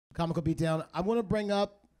Comical Beatdown. I want to bring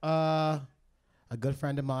up a good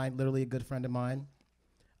friend of mine, literally a good friend of mine.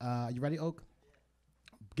 You ready, Oak?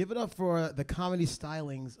 Give it up for the comedy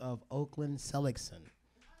stylings of Oakland Seligson.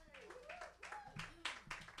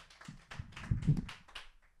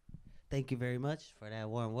 Thank you very much for that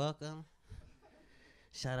warm welcome.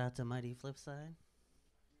 Shout out to Mighty Flipside.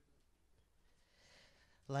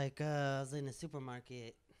 I was in the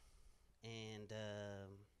supermarket and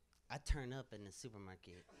I turn up in the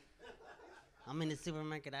supermarket. I'm in the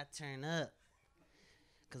supermarket, I turn up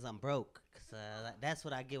because I'm broke. Cause, that's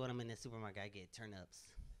what I get when I'm in the supermarket, I get turn ups.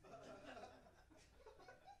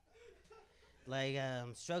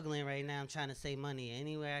 I'm struggling right now, I'm trying to save money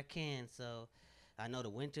anywhere I can, so I know the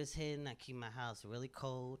winter's hitting, I keep my house really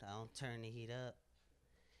cold, I don't turn the heat up.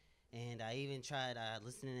 And I even tried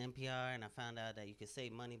listening to NPR, and I found out that you could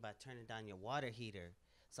save money by turning down your water heater.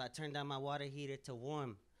 So I turned down my water heater to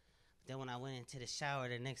warm. But then when I went into the shower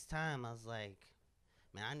the next time, I was like,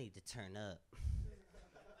 man, I need to turn up.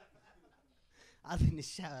 I was in the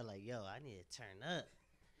shower like, yo, I need to turn up.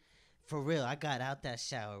 For real, I got out that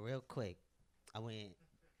shower real quick. I went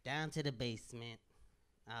down to the basement.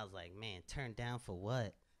 I was like, man, turn down for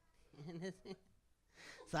what?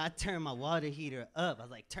 So I turned my water heater up. I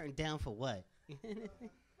was like, turn down for what?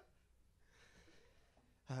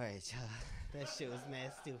 All right, y'all. That shit was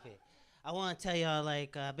mad stupid. I want to tell y'all,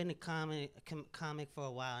 I've been a comic for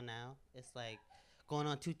a while now. It's going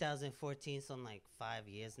on 2014, so I'm 5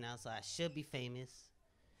 years now, so I should be famous.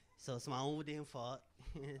 So it's my own damn fault.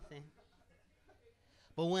 You know what I'm saying?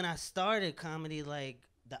 But when I started comedy, the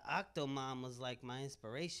Octomom was my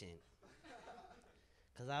inspiration.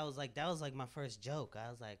 Cause I was that was my first joke. I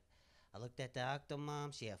looked at the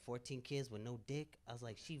Octomom. She had 14 kids with no dick. I was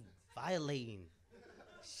like, she violating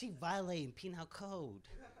penal code.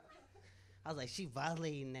 I was like, she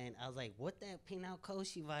violating that. I was like, what that penal code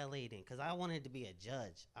she violating? Cause I wanted to be a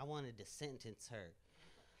judge. I wanted to sentence her.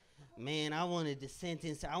 Man, I wanted to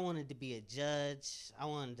sentence her. I wanted to be a judge. I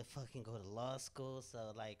wanted to fucking go to law school. So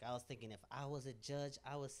I was thinking if I was a judge,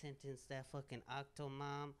 I would sentence that fucking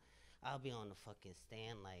Octomom. I'll be on the fucking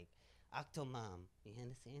stand Octomom, you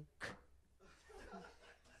understand?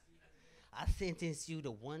 I sentence you to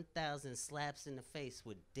 1,000 slaps in the face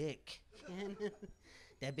with dick.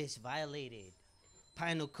 That bitch violated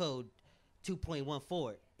Penal Code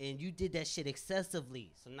 2.14, and you did that shit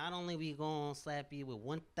excessively. So not only we gonna slap you with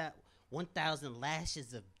 1,000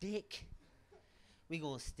 lashes of dick, we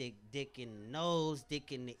gonna stick dick in the nose,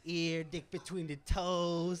 dick in the ear, dick between the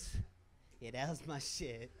toes. Yeah, that was my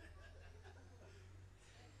shit.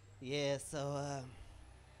 Yeah, so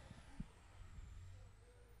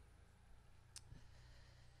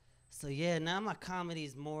yeah, now my comedy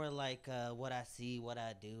is more what I see, what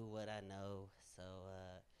I do, what I know. So,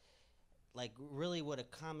 really what a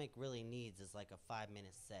comic really needs is a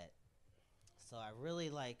 5-minute set. So I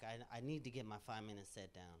really I need to get my 5-minute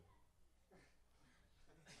set down.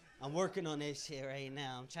 I'm working on this shit right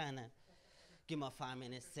now. I'm trying to get my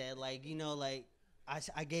 5-minute set.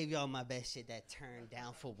 I gave y'all my best shit that turned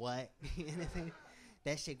down for what?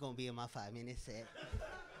 That shit gonna be in my 5-minute set.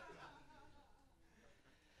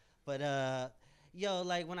 But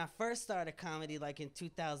when I first started comedy in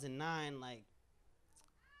 2009,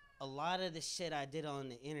 a lot of the shit I did on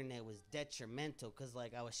the internet was detrimental cuz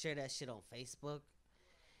I would share that shit on Facebook.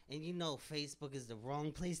 And Facebook is the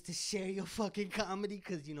wrong place to share your fucking comedy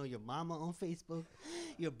cuz your mama on Facebook,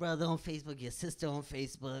 your brother on Facebook, your sister on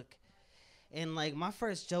Facebook. And my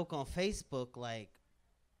first joke on Facebook,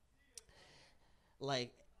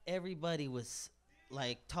 everybody was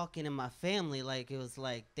talking in my family, it was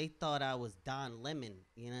they thought I was Don Lemon,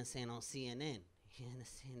 you know what I'm saying, on CNN. You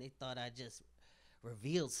understand? They thought I just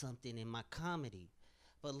revealed something in my comedy.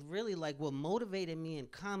 But really, what motivated me in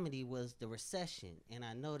comedy was the recession. And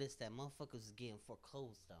I noticed that motherfuckers was getting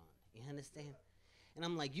foreclosed on. You understand? And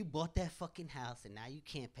I'm like, you bought that fucking house and now you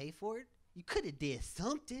can't pay for it? You could have did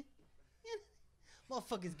something.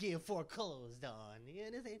 Motherfuckers getting foreclosed on. You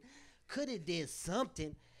understand? Could have did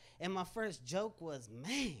something. And my first joke was,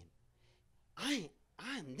 man,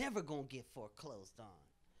 I'm never gonna get foreclosed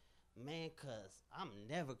on. Man, cause I'm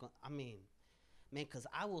never gonna, cause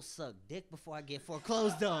I will suck dick before I get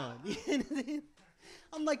foreclosed on.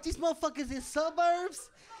 I'm like, these motherfuckers in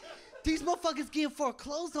suburbs, these motherfuckers getting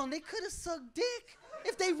foreclosed on, they could have sucked dick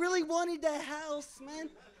if they really wanted that house, man.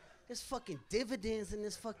 There's fucking dividends in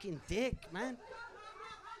this fucking dick, man.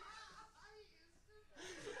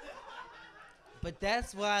 But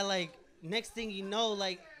that's why, next thing you know,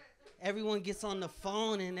 everyone gets on the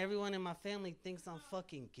phone and everyone in my family thinks I'm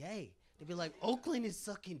fucking gay. They be like, Oakland is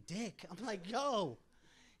sucking dick. I'm like, yo,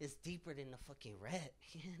 it's deeper than the fucking rap.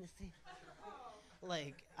 You understand?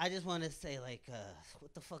 Like, I just want to say, like,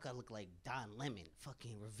 what the fuck I look like? Don Lemon,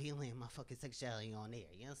 fucking revealing my fucking sexuality on air.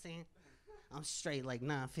 You know what I'm saying? I'm straight like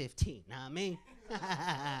 915. Know what I mean?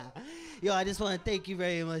 Yo, I just want to thank you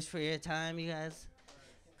very much for your time, you guys.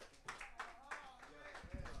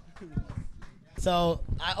 So,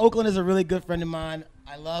 Oakland is a really good friend of mine.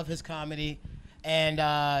 I love his comedy. And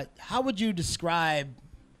how would you describe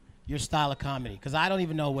your style of comedy? Because I don't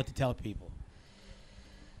even know what to tell people.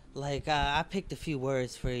 Like, I picked a few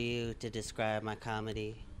words for you to describe my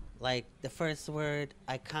comedy. Like, the first word,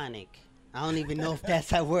 iconic. I don't even know if that's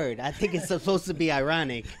that word. I think it's supposed to be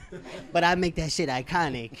ironic. But I make that shit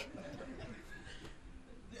iconic.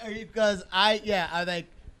 Because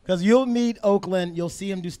because you'll meet Oakland, you'll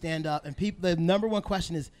see him do stand-up, and people, the number one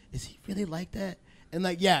question is he really like that? And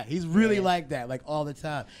like, yeah, he's really like that, like all the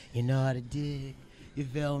time. You know how to dig, you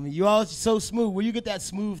feel me? You all so smooth. Where you get that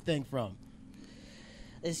smooth thing from?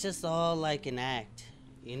 It's just all like an act,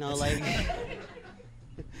 you know, like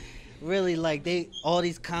really, like all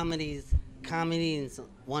these comedians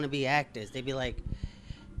want to be actors. They be like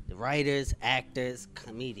the writers, actors,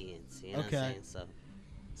 comedians. You know what I'm saying?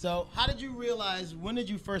 So how did you realize? When did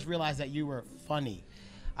you first realize that you were funny?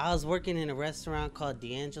 I was working in a restaurant called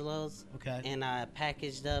D'Angelo's. Okay. And I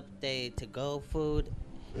packaged up to-go food,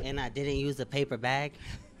 and I didn't use a paper bag,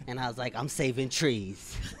 and I was like, I'm saving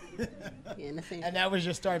trees. You understand? And that was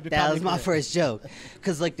your start. That was my first joke,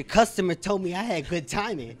 cause like the customer told me I had good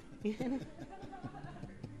timing.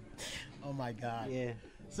 Oh my God. Yeah.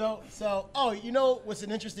 So oh, you know what's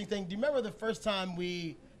an interesting thing? Do you remember the first time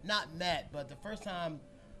we not met, but the first time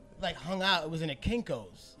like hung out? It was in a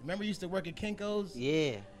Kinko's. Remember you used to work at Kinko's?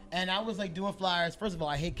 Yeah. And I was like doing flyers. First of all,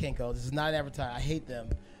 I hate Kinko's. This is not an advertisement. I hate them.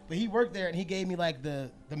 But he worked there and he gave me like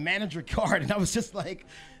the manager card, and I was just like,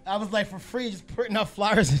 for free, just putting out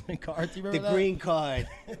flyers in the cards. You remember the green card.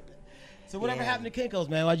 So whatever happened to Kinko's,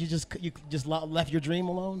 man? Why'd you just left your dream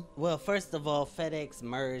alone? Well, first of all, FedEx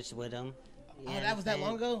merged with them. Oh, that was that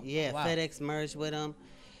long ago? Yeah, wow. FedEx merged with them,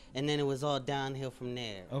 and then it was all downhill from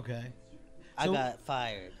there. Okay. I got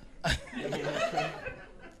fired.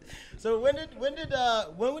 So when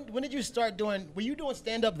did you start doing? Were you doing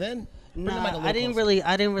stand up then? No, I didn't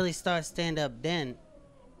really start stand up then.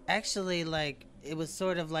 Actually, like it was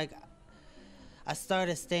sort of like I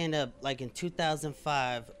started stand up like in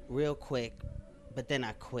 2005, real quick, but then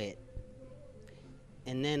I quit.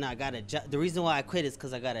 And then I got a job. The reason why I quit is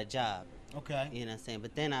because I got a job. Okay. You know what I'm saying?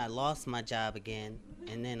 But then I lost my job again,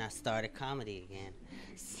 and then I started comedy again.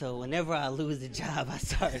 So whenever I lose a job, I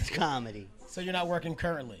start comedy. So you're not working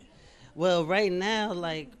currently? Well, right now,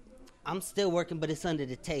 like, I'm still working, but it's under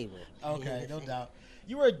the table. Okay, no doubt.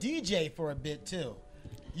 You were a DJ for a bit, too.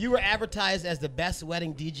 You were advertised as the best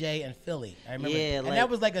wedding DJ in Philly. I remember. Yeah, and that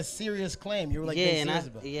was like a serious claim. You were like,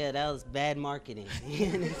 that was bad marketing.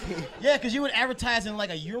 Yeah, because you would advertise in like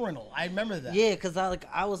a urinal. I remember that. Yeah, because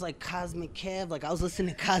I was like Cosmic Kev. Like I was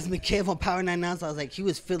listening to Cosmic Kev on Power 99. So I was like, he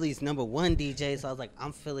was Philly's #1 DJ. So I was like,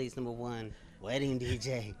 I'm Philly's #1 wedding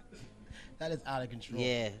DJ. That is out of control.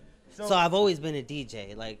 Yeah. So I've always been a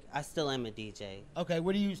DJ. Like I still am a DJ. Okay,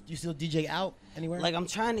 where do you still DJ out anywhere? Like I'm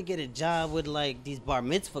trying to get a job with like these bar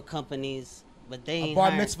mitzvah companies, but they ain't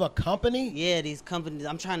bar mitzvah company? Yeah, these companies.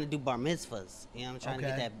 I'm trying to do bar mitzvahs. You know, I'm trying to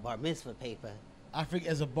get that bar mitzvah paper. I forget,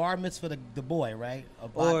 as a bar mitzvah the boy, right?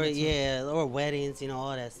 Or weddings, you know,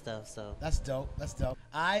 all that stuff. So that's dope. That's dope.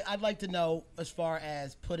 I'd like to know, as far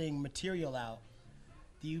as putting material out,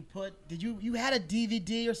 you had a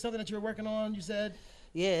DVD or something that you were working on? You said.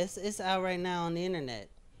 Yeah, it's out right now on the internet.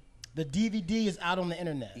 The DVD is out on the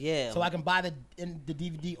internet. Yeah. So I can buy the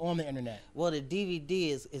DVD on the internet. Well, the DVD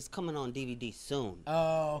is coming on DVD soon.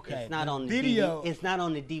 Oh, okay. It's not on the video. It's not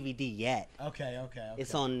on the DVD yet. Okay.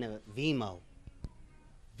 It's on the Vimeo.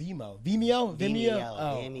 Vimeo. Oh,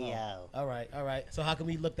 Vimeo. All right. So how can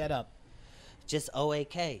we look that up? Just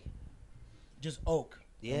OAK. Just Oak.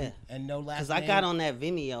 Yeah. And no last name? Because I got on that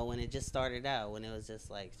Vimeo when it just started out, when it was just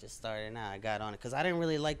starting out. I got on it because I didn't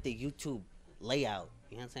really like the YouTube layout.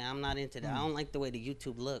 You know what I'm saying? I'm not into that. I don't like the way the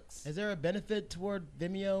YouTube looks. Is there a benefit toward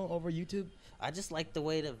Vimeo over YouTube? I just like the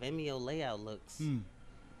way the Vimeo layout looks.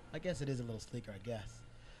 I guess it is a little sleeker, I guess.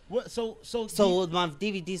 What? So my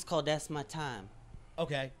DVD's called That's My Time.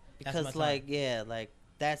 Okay. Because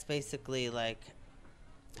that's basically like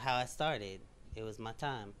how I started. It was my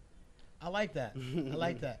time. I like that.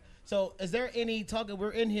 So is there any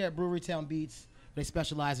we're in here at Brewery Town Beats. They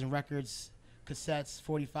specialize in records, cassettes,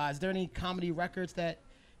 45s. Is there any comedy records that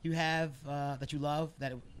you have that you love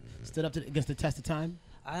that stood up against the test of time?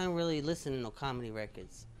 I don't really listen to no comedy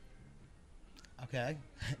records. Okay.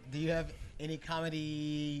 Do you have Any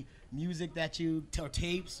comedy music that you or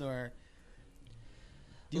tapes or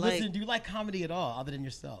do you listen? Do you like comedy at all other than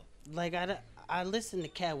yourself? Like I listen to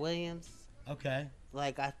Cat Williams. Okay.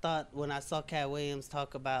 Like I thought when I saw Cat Williams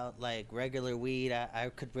talk about like regular weed, I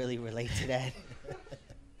could really relate to that.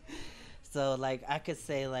 So like I could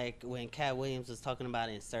say like when Cat Williams was talking about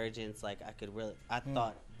insurgents, like I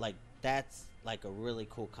thought like that's like a really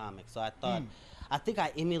cool comic. So I thought I think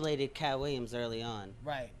I emulated Cat Williams early on.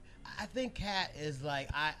 Right. I think Cat is like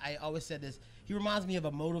I always said this. He reminds me of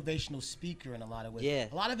a motivational speaker in a lot of ways. Yeah.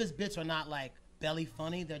 A lot of his bits are not like belly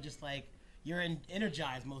funny. They're just like you're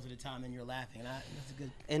energized most of the time and you're laughing. That's a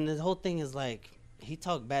good. And the whole thing is like he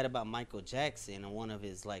talked bad about Michael Jackson in one of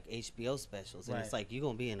his like HBO specials, and it's like you're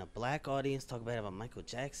gonna be in a black audience talk bad about Michael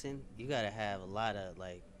Jackson. You gotta have a lot of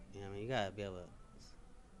like, you know, what I mean, you gotta be able to.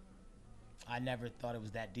 I never thought it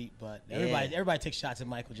was that deep, but everybody takes shots at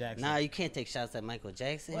Michael Jackson. Nah, you can't take shots at Michael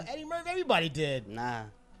Jackson. Well, Eddie Murphy, everybody did. Nah.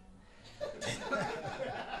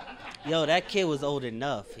 Yo, that kid was old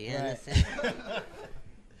enough. You understand?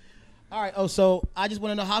 All right. Oh, so I just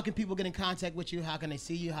want to know, how can people get in contact with you? How can they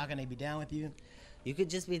see you? How can they be down with you? You could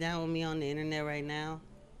just be down with me on the internet right now,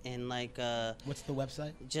 and like. What's the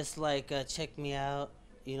website? Just like check me out.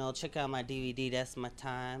 You know, check out my DVD. That's my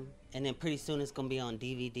time. And then pretty soon it's gonna be on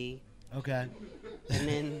DVD. Okay.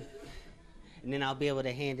 And then I'll be able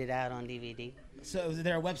to hand it out on DVD. So is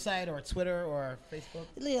there a website or a Twitter or Facebook?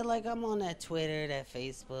 Yeah, like I'm on that Twitter, that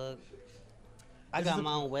Facebook. I got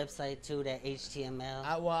my own website too, that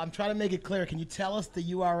HTML. Well, I'm trying to make it clear. Can you tell us the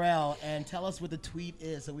URL and tell us what the tweet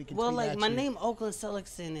is so we can tweet at you? Well, like my name Oakland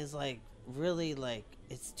Seligson is like really like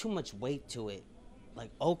it's too much weight to it.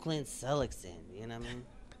 Like Oakland Seligson, you know what I mean?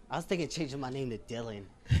 I was thinking changing my name to Dylan.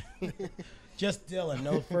 Just Dylan,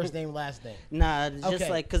 no first name, last name. Nah, just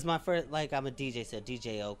like, cause my first, like, I'm a DJ, so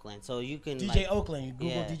DJ Oakland. So you can DJ Oakland. You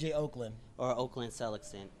Google DJ Oakland or Oakland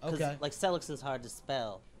Seligson. Okay. Like Seligson's hard to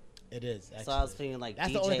spell. It is. Actually. So I was thinking like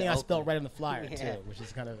that's DJ the only thing Oakland. I spelled right on the flyer too, which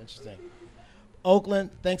is kind of interesting.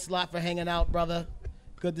 Oakland, thanks a lot for hanging out, brother.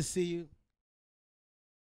 Good to see you.